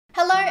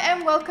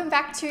and welcome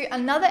back to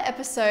another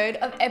episode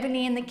of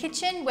Ebony in the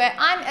Kitchen, where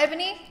I'm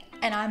Ebony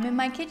and I'm in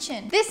my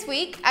kitchen. This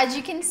week, as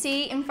you can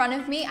see in front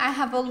of me, I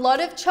have a lot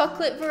of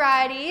chocolate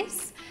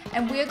varieties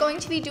and we are going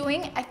to be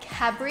doing a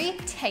Cadbury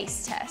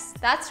taste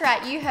test. That's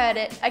right, you heard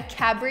it, a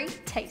Cadbury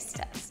taste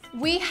test.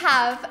 We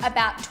have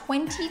about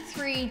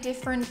 23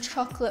 different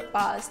chocolate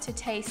bars to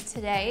taste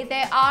today.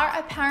 There are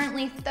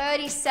apparently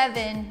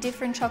 37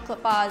 different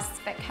chocolate bars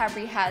that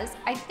Cadbury has.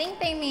 I think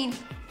they mean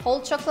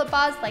whole chocolate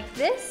bars like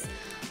this,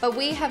 but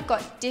we have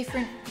got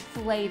different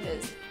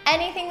flavors.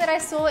 Anything that I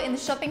saw in the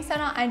shopping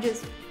center, I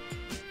just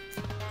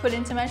put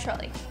into my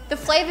trolley. The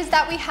flavors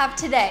that we have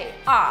today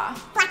are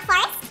Black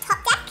Forest, Top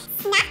Deck,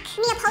 Snack,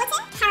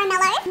 Neapolitan,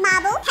 Caramello,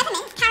 Marble,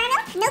 Peppermint,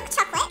 Caramel, Milk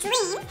Chocolate,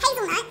 Dream,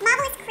 Hazelnut,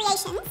 Marvelous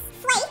Creations,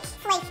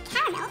 Flake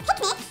Caramel,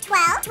 Picnic,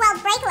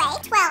 12 Breakaway,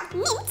 12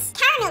 Mint,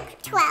 Caramel,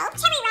 12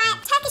 Cherry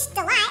Ripe, Turkish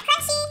Delight,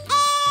 Crunchy,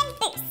 and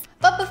Boost.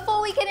 But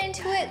before we get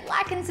into it,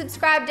 like and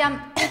subscribe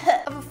down. I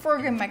have a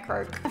frog in my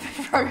throat. I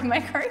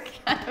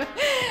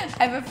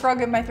have a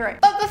frog in my throat.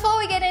 But before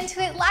we get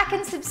into it, like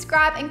and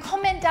subscribe and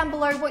comment down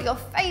below what your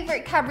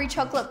favorite Cadbury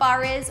chocolate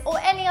bar is or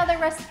any other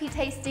recipe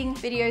tasting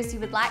videos you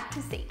would like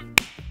to see.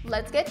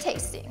 Let's get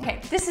tasting.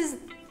 Okay, this is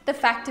the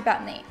fact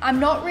about me. I'm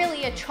not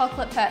really a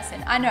chocolate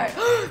person. I know,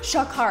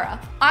 shock-horror.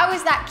 I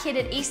was that kid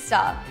at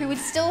Easter who would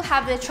still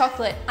have their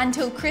chocolate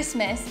until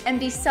Christmas and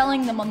be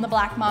selling them on the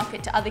black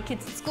market to other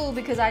kids at school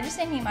because I just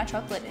didn't eat my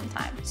chocolate in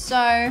time.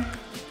 So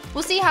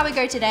we'll see how we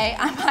go today.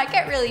 I might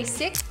get really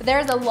sick, but there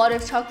is a lot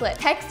of chocolate.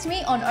 Text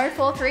me on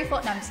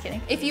 0434, no, I'm just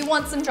kidding. If you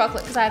want some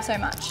chocolate, because I have so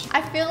much.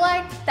 I feel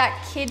like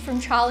that kid from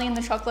Charlie and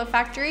the Chocolate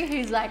Factory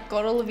who's like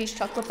got all of his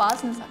chocolate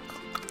bars and is like,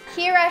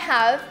 here I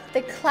have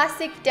the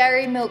classic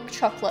dairy milk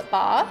chocolate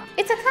bar.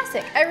 It's a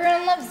classic,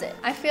 everyone loves it.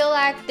 I feel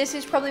like this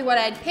is probably what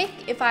I'd pick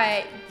if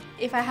I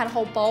had a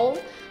whole bowl.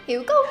 Here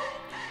we go.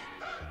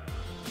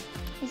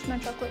 Here's my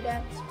chocolate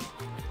dance.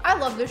 I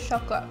love this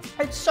chocolate.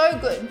 It's so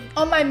good.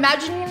 On my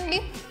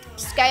imaginary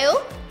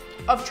scale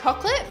of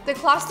chocolate, the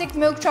classic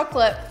milk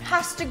chocolate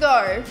has to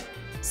go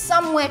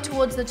somewhere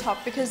towards the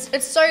top because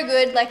it's so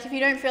good. Like if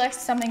you don't feel like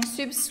something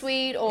super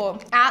sweet or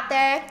out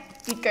there,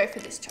 you'd go for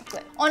this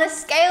chocolate. On a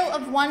scale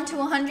of 1 to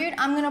 100,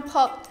 I'm gonna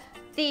pop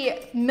the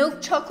milk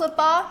chocolate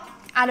bar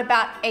at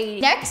about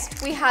 80.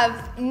 Next, we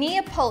have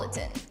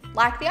Neapolitan,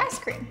 like the ice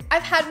cream.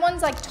 I've had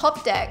ones like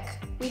Top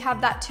Deck. We have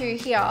that too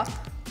here.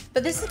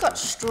 But this has got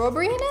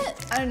strawberry in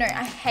it. I don't know,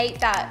 I hate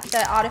that,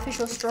 the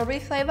artificial strawberry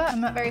flavor. I'm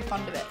not very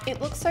fond of it.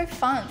 It looks so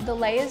fun. The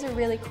layers are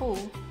really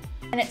cool.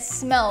 And it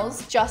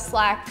smells just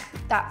like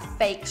that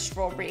fake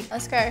strawberry.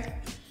 Let's go.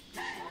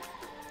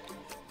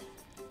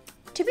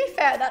 To be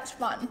fair, that's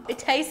fun. It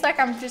tastes like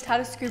I've just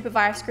had a scoop of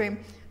ice cream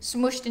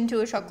smushed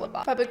into a chocolate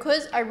bar. But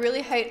because I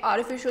really hate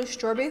artificial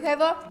strawberry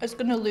flavor, it's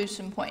gonna lose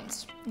some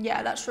points.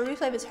 Yeah, that strawberry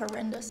flavor is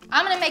horrendous.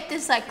 I'm gonna make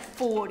this like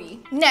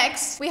 40.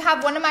 Next, we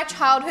have one of my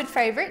childhood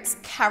favorites,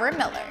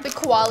 Caramello. The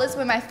koalas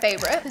were my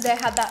favorite because they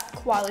had that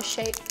koala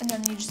shape and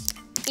then you just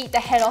eat the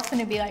head off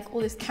and it'd be like all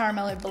this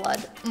caramello blood.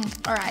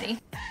 Alrighty.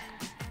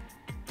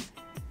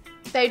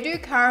 They do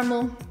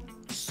caramel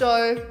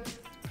so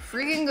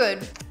freaking good.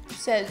 It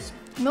says,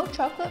 milk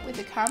chocolate with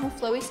a caramel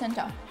flowy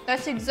center.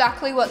 That's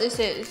exactly what this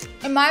is.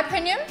 In my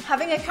opinion,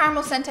 having a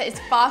caramel center is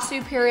far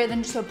superior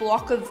than just a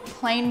block of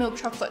plain milk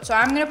chocolate. So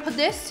I'm gonna put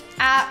this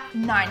at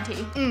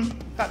 90.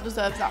 That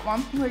deserves that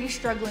one. I'm really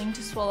struggling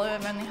to swallow.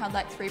 I've only had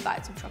like 3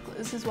 bites of chocolate.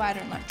 This is why I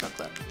don't like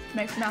chocolate. It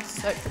makes my mouth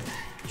so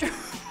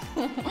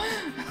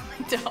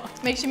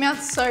makes your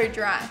mouth so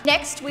dry.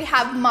 Next, we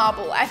have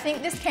Marble. I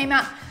think this came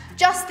out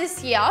just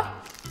this year,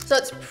 so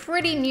it's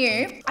pretty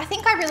new. I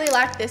think I really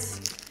like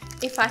this,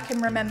 if I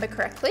can remember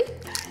correctly.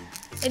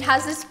 It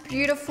has this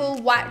beautiful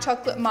white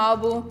chocolate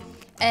marble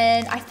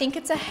and I think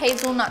it's a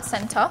hazelnut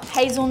center,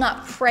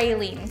 hazelnut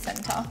praline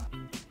center.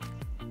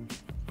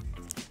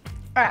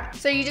 All right,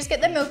 so you just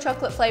get the milk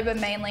chocolate flavor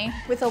mainly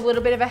with a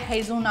little bit of a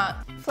hazelnut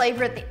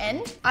flavor at the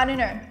end. I don't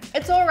know,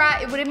 it's all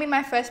right. It wouldn't be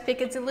my first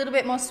pick. It's a little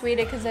bit more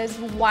sweeter because there's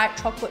white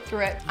chocolate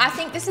through it. I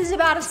think this is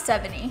about a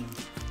 70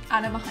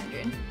 out of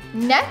 100.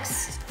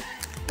 Next,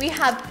 we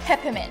have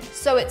Peppermint.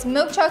 So it's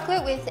milk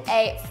chocolate with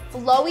a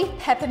flowy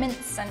peppermint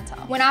center.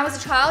 When I was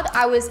a child,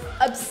 I was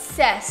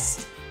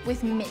obsessed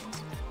with mint.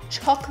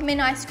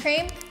 Choc-mint ice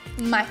cream,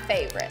 my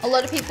favorite. A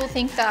lot of people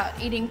think that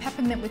eating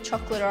peppermint with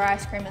chocolate or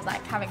ice cream is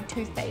like having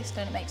toothpaste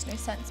and it makes no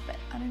sense, but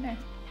I don't know.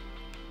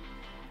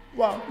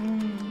 Whoa.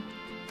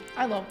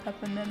 I love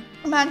peppermint.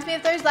 Reminds me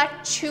of those like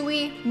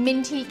chewy,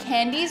 minty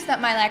candies that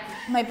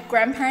my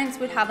grandparents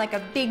would have like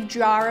a big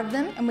jar of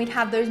them and we'd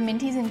have those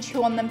minties and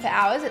chew on them for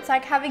hours. It's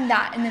like having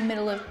that in the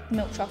middle of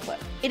milk chocolate.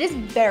 It is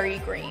very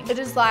green. It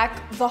is like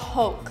the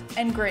Hulk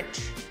and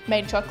Grinch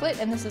made chocolate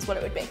and this is what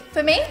it would be.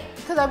 For me,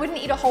 because I wouldn't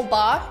eat a whole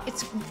bar,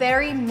 it's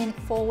very mint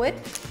forward.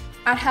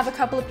 I'd have a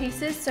couple of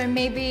pieces, so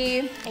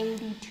maybe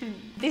 82.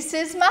 This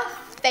is my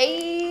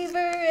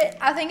favorite,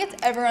 I think it's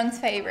everyone's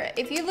favorite.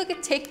 If you look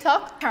at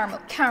TikTok, caramel,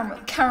 caramel,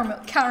 caramel,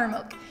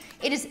 caramel.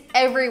 It is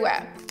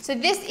everywhere. So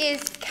this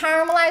is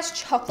caramelized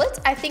chocolate.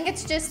 I think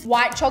it's just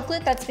white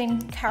chocolate that's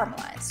been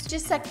caramelized.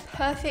 Just like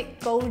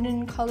perfect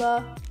golden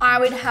color. I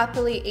would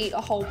happily eat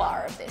a whole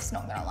bar of this,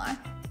 not gonna lie.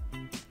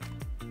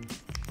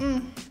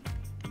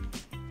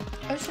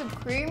 It's so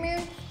creamy,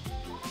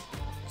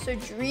 so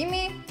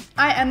dreamy.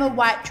 I am a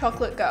white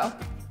chocolate girl.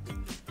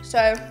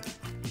 So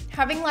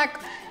having like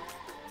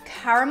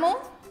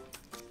caramel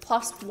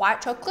plus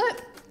white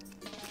chocolate,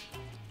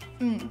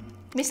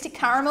 Mystic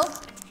Caramel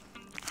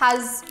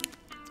has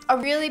a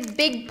really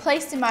big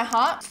place in my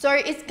heart. So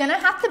it's gonna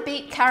have to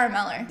beat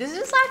Caramello. This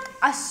is like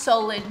a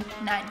solid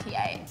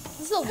 98. This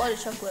is a lot of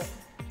chocolate.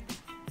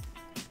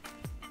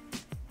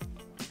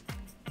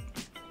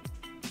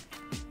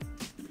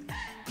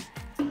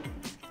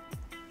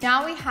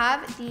 Now we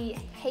have the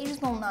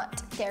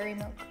hazelnut dairy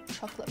milk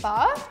chocolate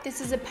bar. This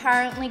has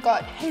apparently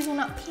got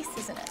hazelnut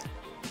pieces in it.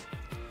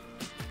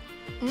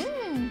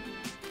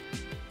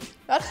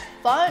 That's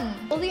fun.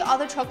 All the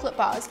other chocolate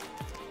bars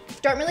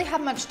don't really have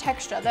much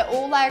texture. They're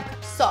all like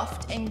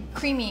soft and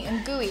creamy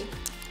and gooey.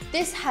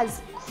 This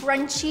has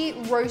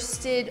crunchy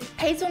roasted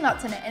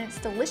hazelnuts in it and it's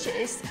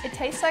delicious. It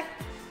tastes like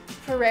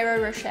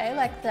Ferrero Rocher,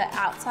 like the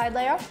outside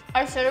layer.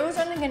 I said I was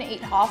only gonna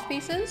eat half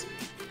pieces,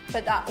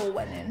 but that all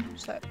went in.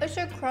 So it's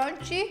so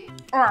crunchy.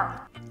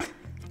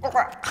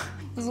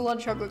 There's a lot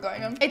of chocolate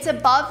going on. It's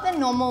above the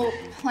normal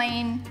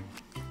plain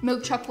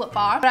milk chocolate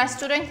bar, but I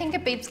still don't think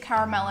it beats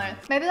Caramello.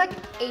 Maybe like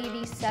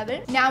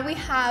 87. Now we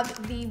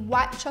have the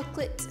white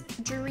chocolate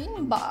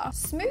dream bar.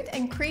 Smooth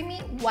and creamy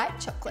white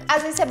chocolate.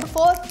 As I said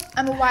before,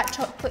 I'm a white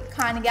chocolate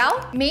kind of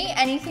gal. Me,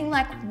 anything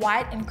like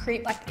white and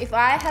cream, like if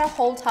I had a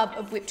whole tub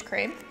of whipped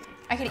cream,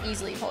 I could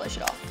easily polish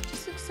it off. It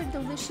just looks so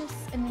delicious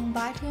and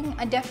inviting.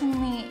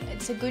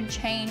 It's a good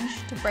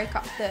change to break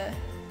up the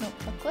milk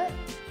chocolate.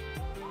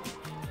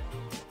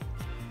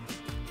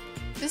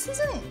 This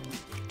isn't,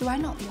 do I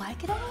not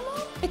like it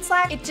anymore? It's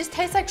like, it just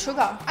tastes like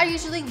sugar. I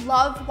usually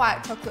love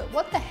white chocolate.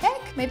 What the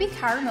heck? Maybe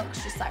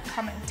caramels just like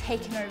come and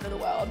taken over the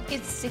world.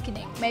 It's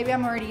sickening. Maybe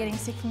I'm already getting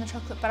sick from the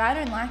chocolate, but I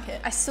don't like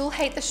it. I still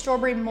hate the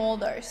strawberry more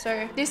though.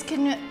 So this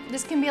can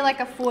be like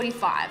a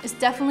 45. It's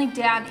definitely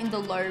down in the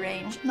low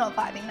range. Not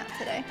vibing that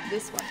today.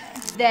 This one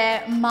though.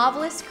 They're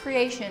Marvelous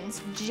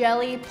Creations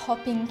Jelly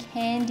Popping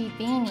Candy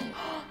Beanie.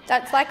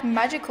 That's like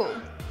magical.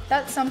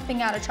 That's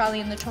something out of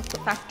Charlie and the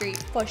Chocolate Factory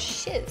for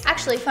shiz.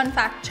 Actually, fun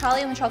fact,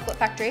 Charlie and the Chocolate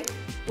Factory,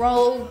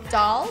 Roald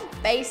Dahl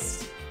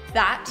based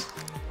that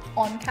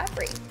on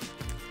Cadbury.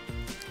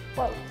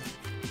 Whoa.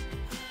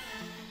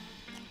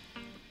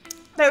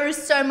 There is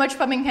so much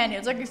popping candy,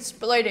 it's like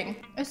exploding.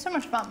 It's so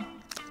much fun.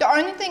 The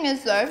only thing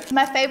is though,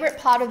 my favorite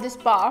part of this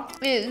bar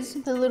is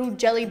the little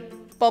jelly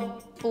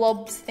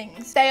blobs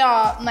things. They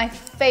are my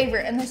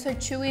favorite and they're so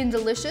chewy and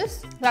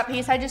delicious. That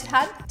piece I just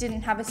had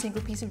didn't have a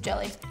single piece of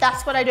jelly.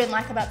 That's what I don't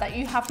like about that.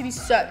 You have to be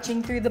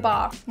searching through the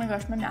bar. Oh my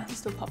gosh, my mouth is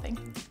still popping.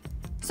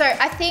 So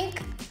I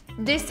think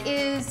this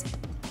is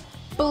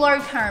below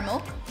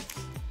caramel.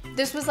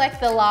 This was like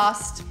the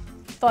last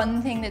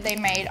fun thing that they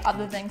made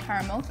other than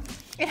caramel.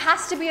 It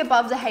has to be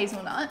above the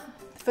hazelnut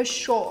for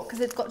sure because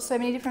it's got so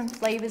many different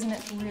flavors and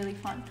it's really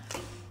fun.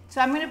 So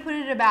I'm gonna put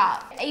it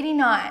about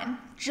 89,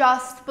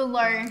 just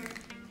below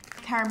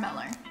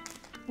Caramello.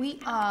 We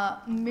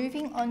are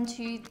moving on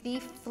to the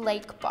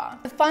flake bar.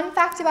 The fun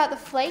fact about the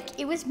flake,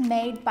 it was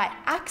made by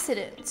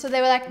accident. So they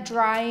were like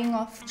drying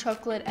off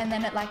chocolate and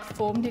then it like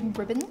formed in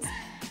ribbons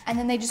and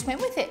then they just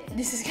went with it.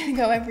 This is gonna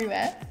go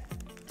everywhere.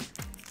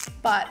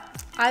 But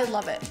I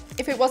love it.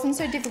 If it wasn't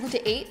so difficult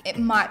to eat, it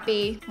might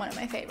be one of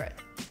my favorite.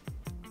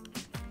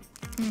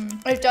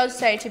 It does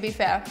say, to be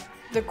fair,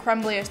 the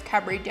crumbliest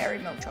Cadbury dairy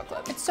milk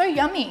chocolate. It's so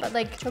yummy, but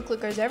like chocolate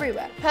goes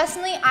everywhere.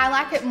 Personally, I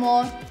like it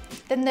more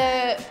than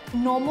the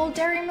normal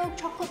dairy milk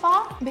chocolate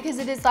bar because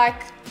it is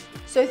like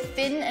so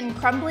thin and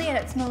crumbly and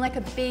it's not like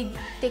a big,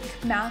 thick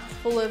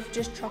mouthful of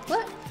just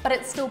chocolate, but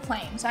it's still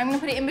plain. So I'm gonna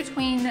put it in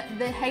between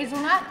the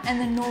hazelnut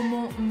and the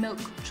normal milk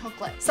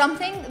chocolate.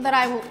 Something that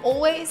I will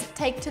always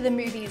take to the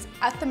movies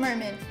at the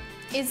moment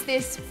is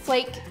this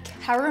flake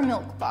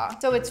caramel bar.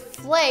 So it's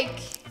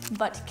flake,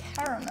 but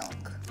caramel.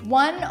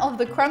 One of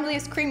the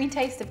crumbliest creamy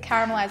taste of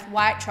caramelized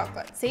white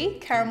chocolate. See,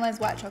 caramelized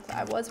white chocolate,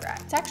 I was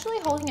right. It's actually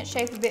holding its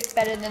shape a bit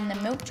better than the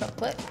milk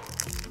chocolate.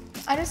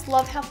 I just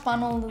love how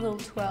fun all the little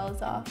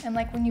twirls are. And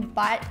like when you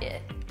bite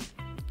it,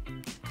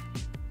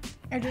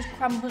 it just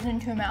crumbles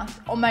into your mouth.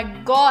 Oh my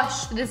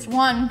gosh, this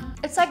one.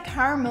 It's like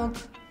caramel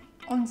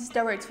on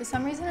steroids. For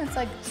some reason, it's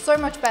like so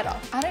much better.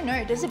 I don't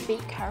know, does it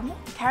beat caramel?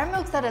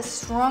 Caramel's at a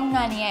strong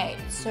 98,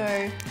 so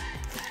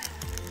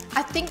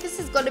I think this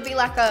has got to be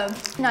like a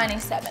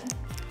 97.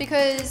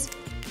 Because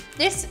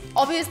this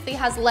obviously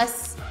has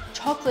less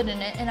chocolate in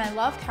it and I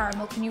love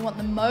caramel and you want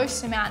the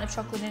most amount of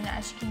chocolate in it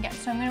as you can get.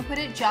 So I'm gonna put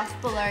it just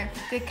below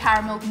the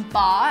caramel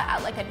bar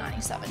at like a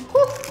 97.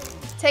 Whew.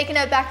 Taking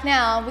it back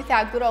now with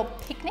our good old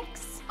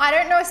picnics. I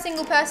don't know a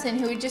single person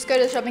who would just go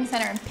to the shopping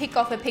center and pick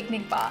off a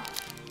picnic bar,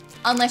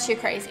 unless you're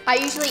crazy. I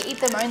usually eat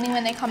them only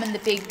when they come in the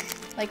big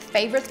like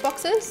favorites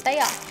boxes, they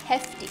are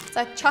hefty. It's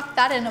like chuck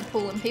that in a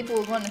pool and people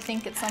will want to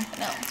think it's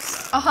something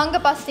else. A hunger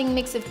busting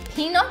mix of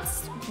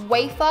peanuts,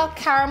 wafer,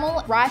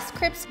 caramel, rice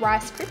crisps,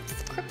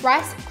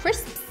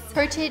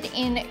 coated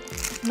in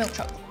milk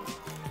chocolate.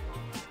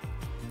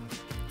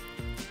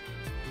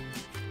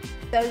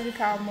 That is the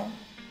caramel.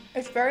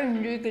 It's very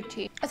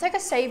nougaty. It's like a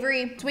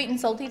savory, sweet and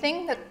salty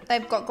thing that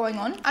they've got going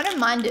on. I don't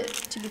mind it,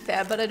 to be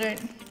fair, but I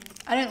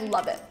don't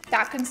love it.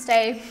 That can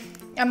stay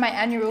on my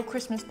annual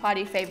Christmas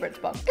party favorites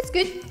box. It's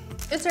good.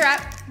 It's alright.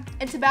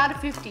 It's about a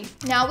 50.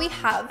 Now we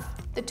have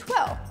the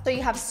twirl. So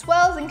you have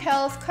swirls and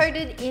curls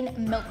coated in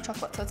milk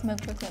chocolate. So it's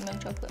milk chocolate,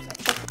 milk chocolate, milk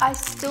chocolate. I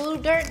still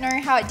don't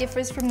know how it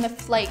differs from the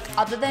flake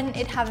other than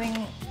it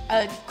having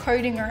a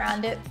coating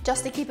around it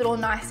just to keep it all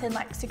nice and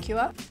like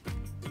secure.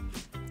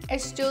 It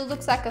still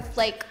looks like a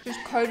flake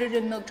just coated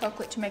in milk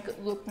chocolate to make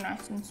it look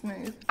nice and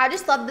smooth. I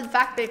just love the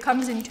fact that it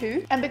comes in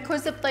two. And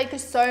because the flake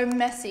is so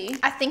messy,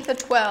 I think the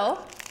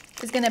twirl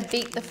is gonna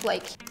beat the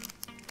flake.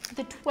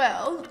 The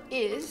twirl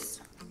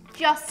is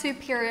just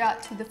superior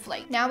to the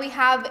flake. Now we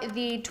have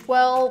the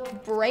twirl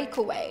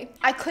breakaway.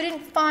 I couldn't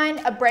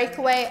find a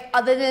breakaway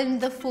other than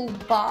the full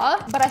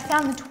bar, but I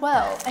found the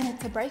twirl and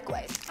it's a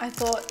breakaway. I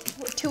thought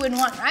 2 in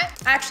 1, right?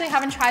 I actually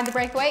haven't tried the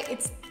breakaway.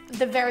 It's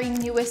the very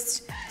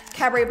newest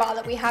Cadbury bar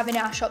that we have in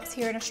our shops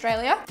here in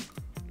Australia.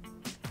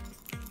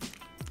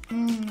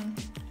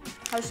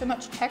 Has so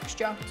much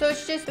texture. So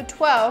it's just the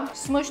twirl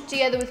smushed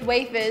together with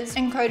wafers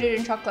and coated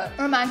in chocolate.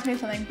 It reminds me of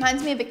something.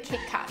 Reminds me of a Kit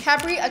Kat.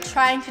 Cadbury are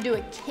trying to do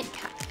a Kit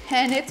Kat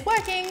and it's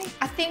working.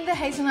 I think the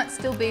hazelnut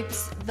still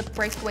beats the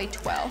breakaway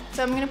twirl.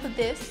 So I'm gonna put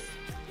this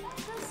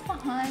just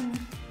behind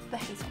the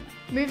hazelnut.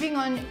 Moving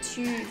on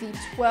to the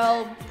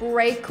twirl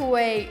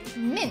breakaway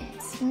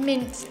mint.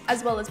 Mint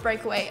as well as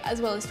breakaway,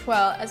 as well as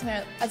twirl,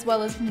 as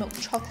well as milk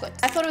chocolate.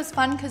 I thought it was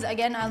fun because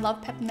again, I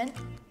love peppermint.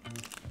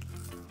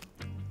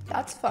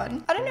 That's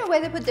fun. I don't know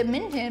where they put the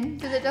mint in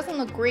because it doesn't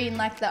look green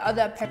like the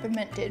other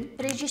peppermint did,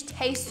 but it just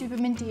tastes super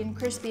minty and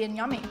crispy and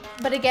yummy.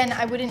 But again,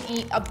 I wouldn't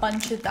eat a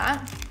bunch of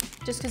that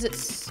just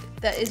because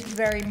that is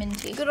very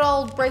minty. Good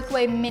old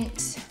breakaway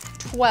mint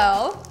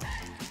twirl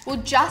will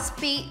just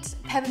beat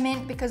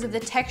peppermint because of the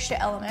texture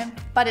element,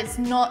 but it's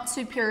not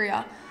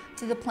superior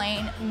to the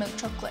plain milk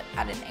chocolate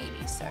at an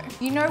 80. So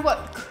you know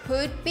what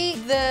could be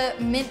the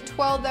mint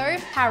twirl though?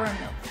 Caramel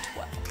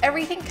twirl.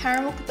 Everything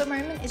caramel at the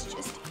moment is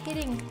just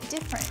hitting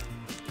different.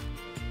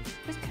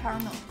 Where's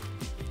caramel?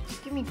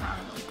 Just give me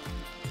caramel.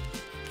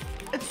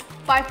 It's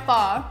by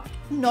far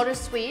not as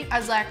sweet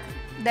as like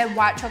their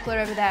white chocolate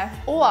over there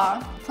or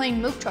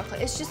plain milk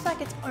chocolate. It's just like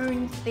its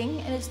own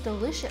thing and it's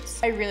delicious.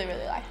 I really,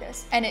 really like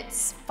this. And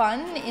it's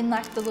fun in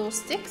like the little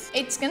sticks.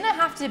 It's gonna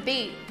have to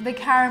beat the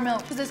caramel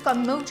because it's got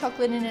milk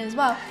chocolate in it as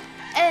well.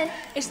 And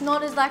it's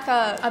not as like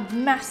a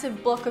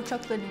massive block of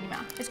chocolate in your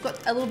mouth. It's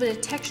got a little bit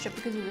of texture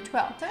because of the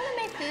twirl. So I'm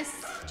gonna make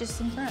this just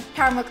in front.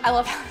 Caramel, I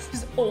love how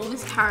this is all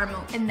this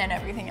caramel and then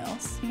everything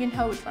else. You can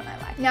tell which one I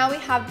like. Now we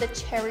have the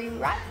cherry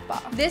ripe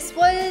bar. This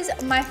was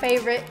my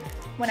favorite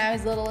when I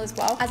was little as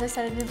well. As I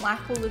said, I didn't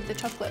like all of the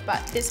chocolate,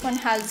 but this one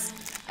has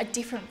a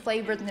different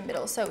flavor in the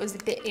middle, so it was a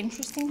bit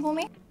interesting for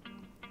me.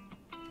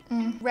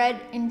 Red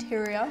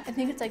interior. I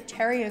think it's like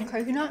cherry and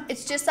coconut.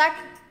 It's just like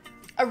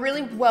a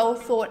really well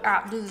thought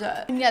out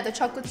dessert. And yeah, the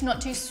chocolate's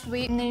not too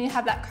sweet and then you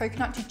have that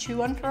coconut to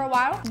chew on for a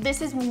while.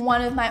 This is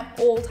one of my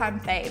all-time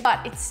faves,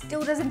 but it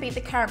still doesn't beat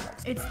the caramel.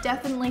 It's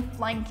definitely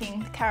flanking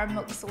the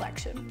caramel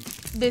selection.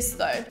 This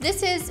though,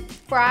 this is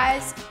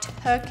Fry's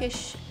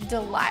Turkish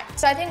Delight.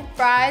 So I think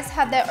Fry's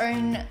have their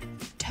own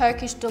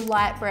Turkish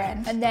Delight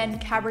brand and then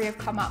Cadbury have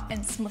come up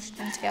and smushed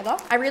them together.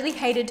 I really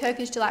hated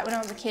Turkish Delight when I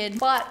was a kid,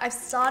 but I've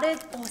started,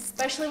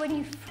 especially when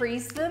you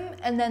freeze them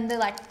and then they're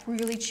like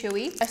really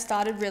chewy, I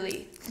started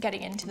really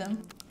getting into them.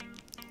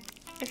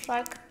 It's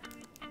like,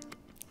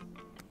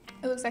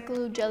 it looks like a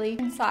little jelly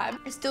inside.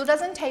 It still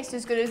doesn't taste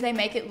as good as they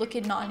make it look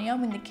in Narnia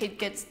when the kid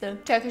gets the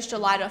Turkish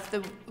Delight off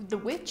the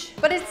witch,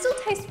 but it still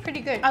tastes pretty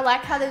good. I like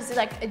how there's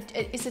like,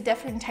 it's a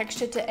different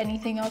texture to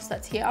anything else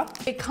that's here.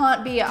 It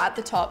can't be at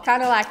the top.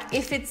 Kind of like,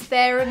 if it's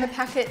there in the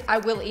packet, I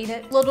will eat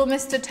it. Little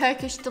Mr.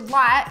 Turkish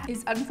Delight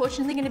is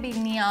unfortunately gonna be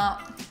near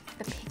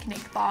the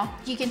picnic bar.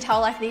 You can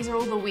tell like these are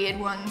all the weird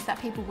ones that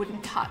people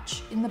wouldn't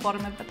touch in the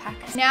bottom of the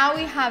packet. Now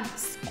we have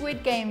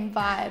Squid Game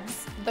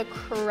vibes, the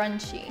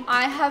crunchy.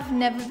 I have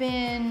never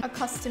been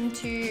accustomed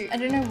to, I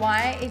don't know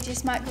why, it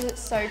just might be it's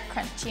so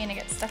crunchy and it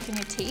gets stuck in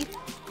your teeth.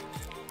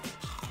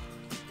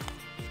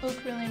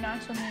 Look really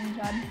nice on the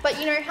inside. But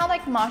you know how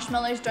like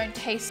marshmallows don't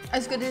taste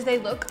as good as they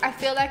look? I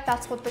feel like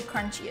that's what the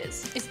crunchy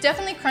is. It's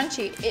definitely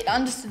crunchy. It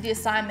understood the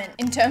assignment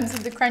in terms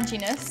of the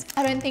crunchiness.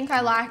 I don't think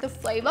I like the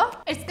flavor.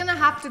 It's gonna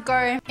have to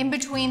go in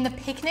between the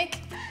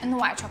picnic and the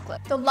white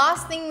chocolate. The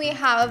last thing we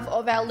have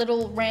of our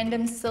little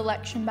random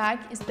selection bag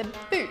is the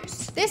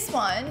Boost. This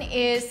one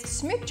is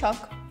Smooth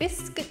Choc,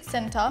 Biscuit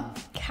Center,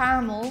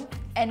 Caramel,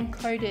 and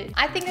coated.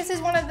 I think this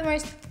is one of the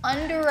most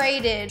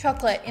underrated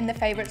chocolate in the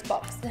favorites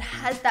box. It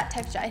has that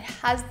texture, it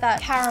has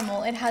that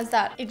caramel, it has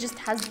that, it just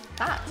has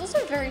that. It's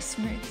also very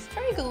smooth, it's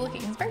very good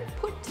looking, it's very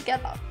put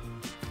together.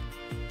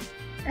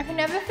 I can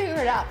never figure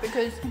it out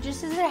because it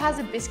just says it has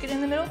a biscuit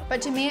in the middle,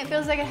 but to me it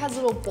feels like it has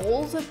little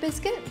balls of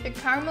biscuit. The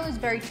caramel is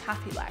very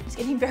taffy-like. It's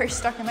getting very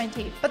stuck in my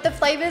teeth. But the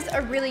flavors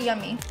are really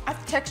yummy.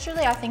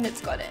 Texturally, I think it's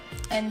got it.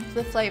 And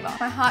the flavor.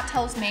 My heart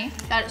tells me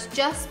that it's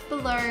just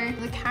below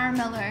the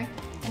caramello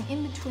and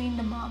in between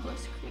the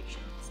marvelous creations.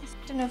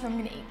 I don't know if I'm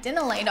gonna eat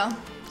dinner later.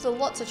 There's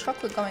lots of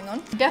chocolate going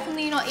on.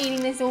 Definitely not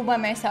eating this all by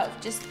myself,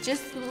 just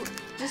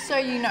so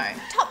you know.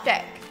 Top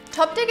Deck.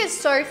 Top Deck is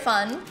so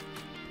fun.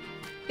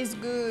 Is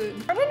good.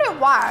 I don't know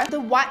why. The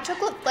white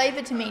chocolate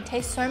flavor to me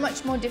tastes so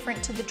much more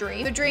different to the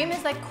Dream. The Dream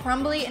is like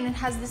crumbly and it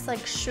has this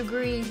like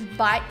sugary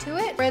bite to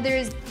it, where there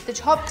is the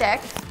Top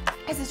Deck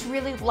has this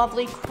really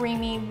lovely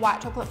creamy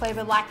white chocolate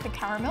flavor like the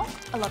caramel.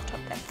 I love Top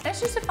Deck.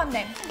 It's just a fun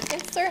name.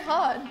 It's so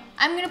hard.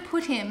 I'm gonna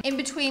put him in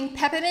between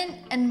peppermint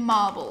and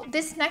marble.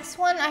 This next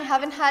one I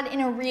haven't had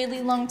in a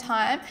really long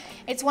time.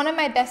 It's one of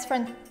my best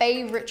friend's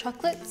favorite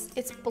chocolates.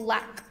 It's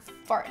Black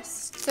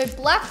Forest. So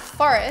Black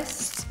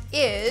Forest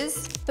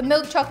is the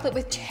milk chocolate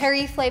with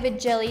cherry flavored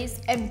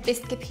jellies and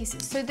biscuit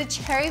pieces. So the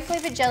cherry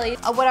flavored jellies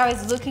are what I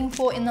was looking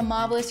for in the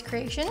Marvelous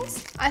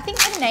Creations. I think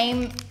the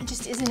name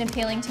just isn't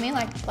appealing to me,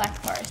 like Black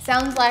Forest.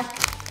 Sounds like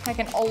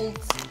an old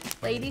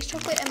lady's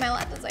chocolate. Am I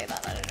allowed to say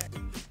that? I don't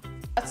know.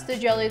 That's the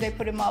jelly they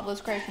put in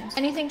Marvelous Creations.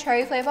 Anything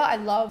cherry flavor, I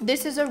love.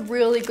 This is a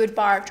really good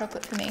bar of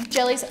chocolate for me.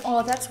 Jellies,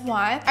 oh, that's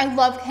why. I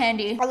love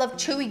candy. I love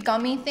chewy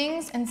gummy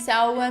things, and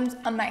sour worms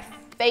are my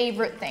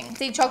favorite thing.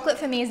 See, chocolate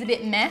for me is a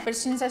bit meh, but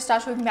as soon as I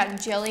start talking about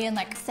jelly and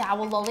like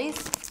sour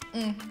lollies,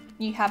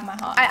 you have my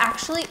heart. I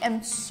actually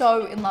am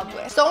so in love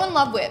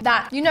with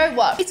that. You know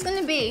what? It's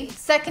gonna be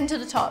second to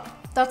the top.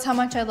 That's how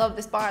much I love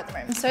this bar at the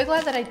moment. I'm so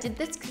glad that I did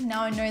this because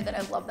now I know that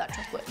I love that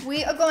chocolate.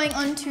 We are going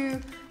on to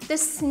the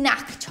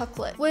snack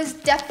chocolate. Was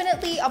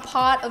definitely a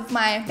part of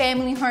my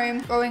family home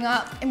growing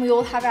up, and we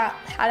all had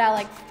our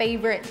like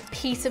favorite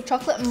piece of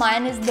chocolate.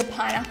 Mine is the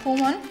pineapple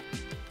one.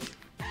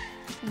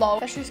 Lol,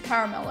 that's just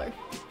caramello.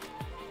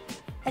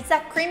 It's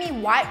that creamy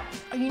white,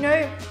 you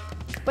know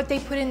what they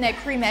put in their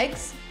cream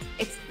eggs?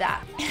 It's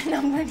that. And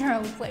I'm gonna try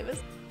all the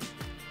flavors.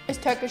 It's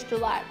Turkish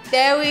Delight.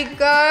 There we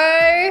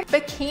go.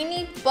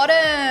 Bikini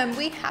Bottom.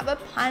 We have a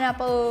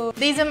pineapple.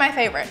 These are my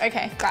favorite.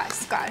 Okay,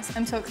 guys,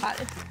 I'm so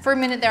excited. For a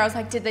minute there, I was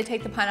like, did they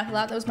take the pineapple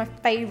out? That was my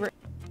favorite.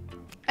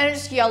 And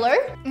it's yellow.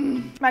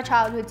 My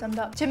childhood summed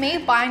up. To me,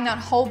 buying that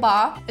whole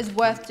bar is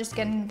worth just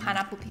getting the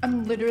pineapple piece.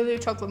 I'm literally a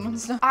chocolate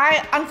monster.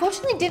 I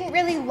unfortunately didn't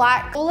really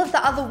like all of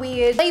the other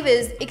weird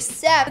flavors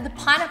except the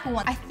pineapple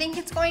one. I think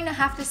it's going to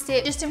have to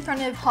sit just in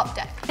front of Top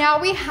Deck.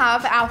 Now we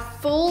have our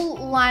full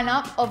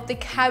lineup of the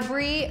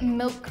Cadbury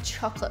milk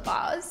chocolate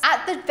bars.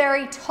 At the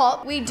very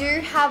top, we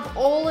do have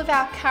all of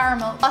our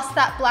caramel plus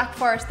that Black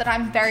Forest that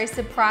I'm very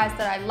surprised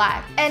that I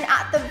like. And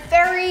at the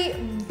very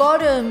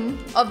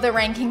bottom of the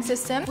ranking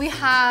system, we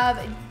have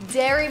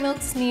Dairy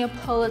Milk's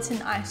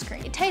Neapolitan ice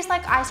cream. It tastes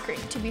like ice cream,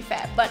 to be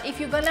fair, but if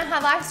you're gonna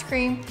have ice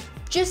cream,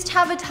 just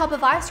have a tub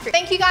of ice cream.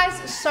 Thank you guys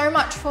so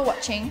much for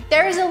watching.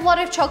 There is a lot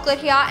of chocolate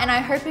here, and I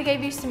hope it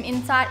gave you some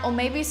insight or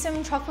maybe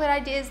some chocolate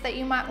ideas that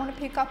you might want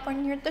to pick up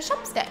when you're at the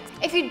shop stacks.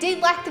 If you did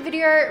like the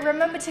video,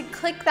 remember to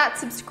click that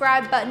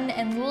subscribe button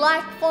and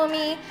like for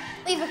me.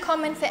 Leave a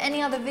comment for any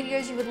other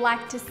videos you would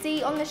like to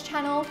see on this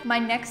channel. My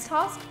next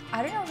task,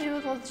 I don't know what to do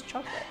with all this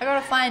chocolate. I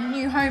gotta find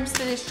new homes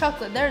for this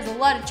chocolate. There's a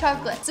lot of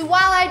chocolate. So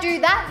while I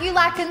do that, you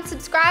like and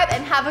subscribe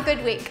and have a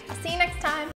good week. I'll see you next time.